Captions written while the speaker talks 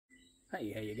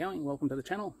Hey, how you going? Welcome to the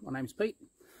channel. My name's Pete.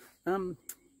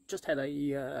 Just had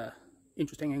a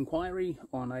interesting inquiry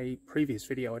on a previous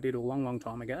video I did a long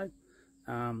time ago.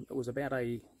 It was about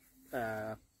a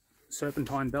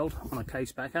serpentine belt on a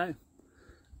case backhoe,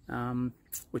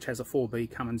 which has a 4B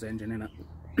Cummins engine in it.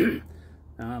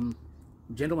 The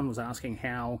gentleman was asking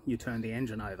how you turn the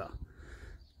engine over.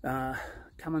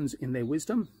 Cummins, in their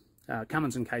wisdom,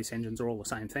 Cummins and case engines are all the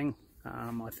same thing.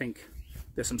 I think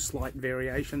there's some slight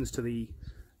variations to the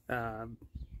cam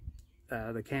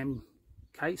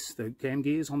case, the cam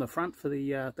gears on the front for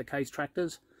the case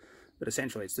tractors, but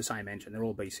essentially it's the same engine. They're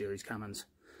all B series Cummins.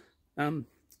 And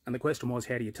the question was,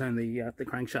 how do you turn the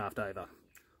crankshaft over?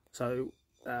 So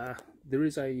there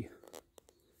is a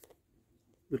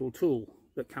little tool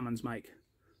that Cummins make.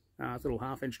 A little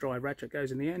 1/2-inch drive ratchet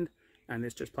goes in the end, and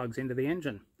this just plugs into the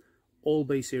engine. All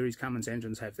B series Cummins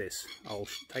engines have this. I'll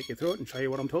take you through it and show you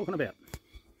what I'm talking about.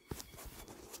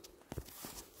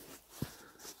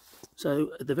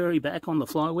 So at the very back on the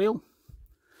flywheel,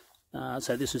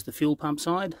 so this is the fuel pump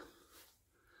side.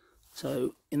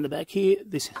 So in the back here,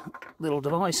 this little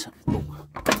device,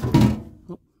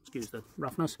 excuse the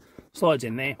roughness, slides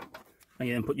in there, and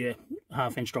you then put your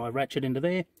 1/2-inch drive ratchet into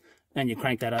there, and you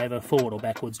crank that over, forward or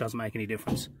backwards, doesn't make any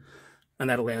difference. And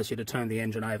that allows you to turn the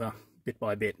engine over bit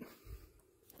by bit.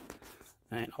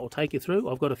 And I'll take you through.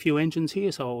 I've got a few engines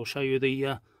here, so I'll show you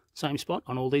the same spot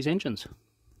on all these engines.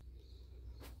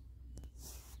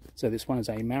 So this one is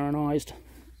a Marinized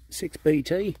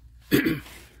 6BT,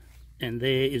 and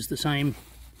there is the same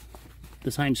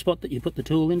spot that you put the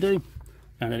tool into,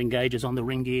 and it engages on the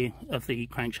ring gear of the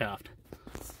crankshaft.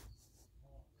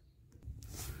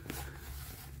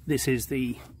 This is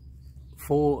the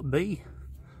 4B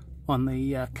on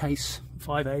the case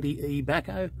 580E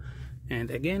backhoe,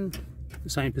 and again, the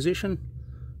same position.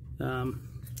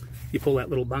 You pull that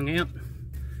little bung out,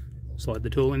 slide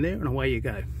the tool in there, and away you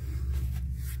go.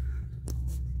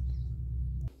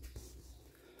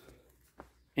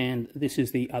 And this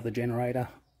is the other generator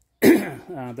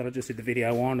that I just did the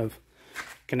video on, of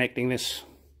connecting this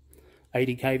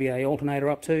 80 kVA alternator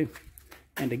up to.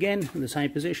 And again, in the same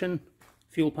position,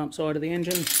 fuel pump side of the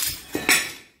engine.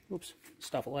 Oops,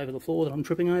 stuff all over the floor that I'm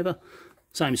tripping over.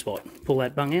 Same spot. Pull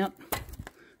that bung out.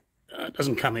 It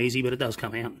doesn't come easy, but it does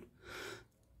come out.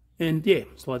 And yeah,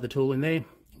 slide the tool in there,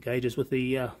 engages with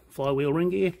the flywheel ring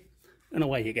gear, and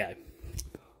away you go.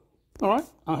 Alright,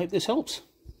 I hope this helps.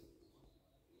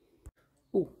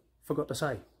 Oh, forgot to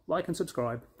say, like and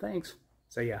subscribe. Thanks.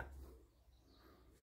 See ya.